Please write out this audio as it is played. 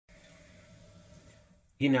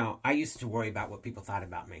You know, I used to worry about what people thought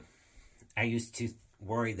about me. I used to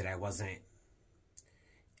worry that I wasn't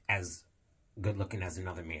as good looking as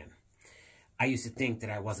another man. I used to think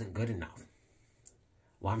that I wasn't good enough.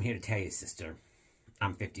 Well, I'm here to tell you, sister,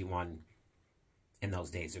 I'm 51 and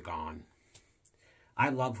those days are gone. I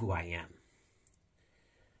love who I am.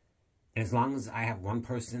 And as long as I have one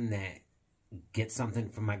person that gets something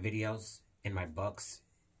from my videos and my books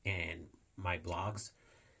and my blogs,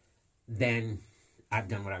 then I've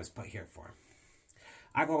done what I was put here for.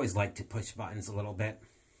 I've always liked to push buttons a little bit.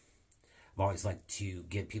 I've always liked to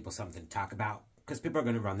give people something to talk about because people are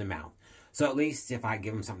going to run their mouth. So at least if I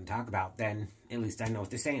give them something to talk about, then at least I know what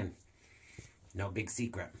they're saying. No big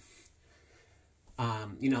secret.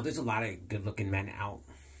 You know, there's a lot of good-looking men out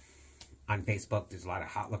on Facebook. There's a lot of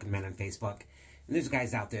hot-looking men on Facebook. And there's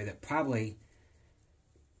guys out there that probably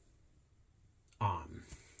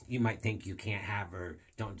you might think you can't have or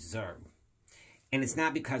don't deserve. And it's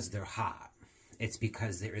not because they're hot. It's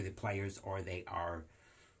because they're either players or they are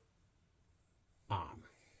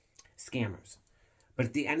scammers. But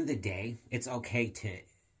at the end of the day, it's okay to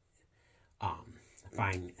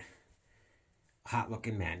find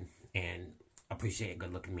hot-looking men and appreciate a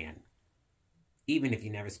good-looking man, even if you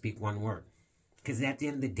never speak one word. Because at the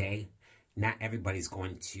end of the day, not everybody's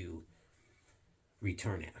going to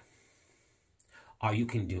return it. All you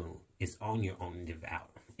can do is own your own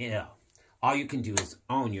individuality. All you can do is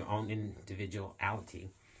own your own individuality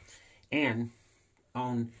and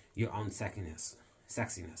own your own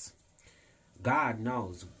sexiness. God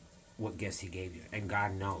knows what gifts He gave you, and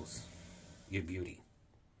God knows your beauty.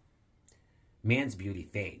 Man's beauty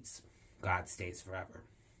fades. God stays forever.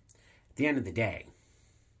 At the end of the day,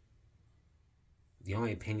 the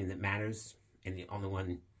only opinion that matters and the only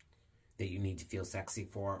one that you need to feel sexy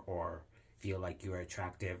for or feel like you're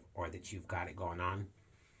attractive or that you've got it going on,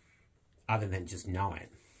 other than just know it,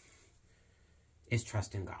 is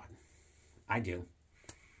trust in God. I do.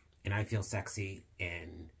 And I feel sexy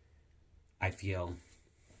and I feel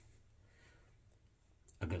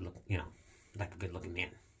a good look, you know, like a good looking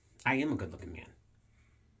man. I am a good looking man.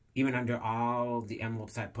 Even under all the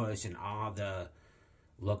envelopes I push and all the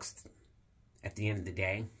looks, at the end of the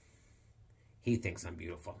day, He thinks I'm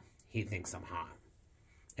beautiful. He thinks I'm hot.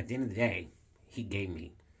 At the end of the day, He gave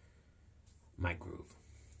me my groove.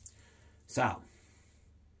 So,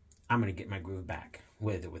 I'm going to get my groove back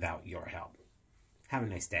with or without your help. Have a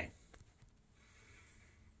nice day.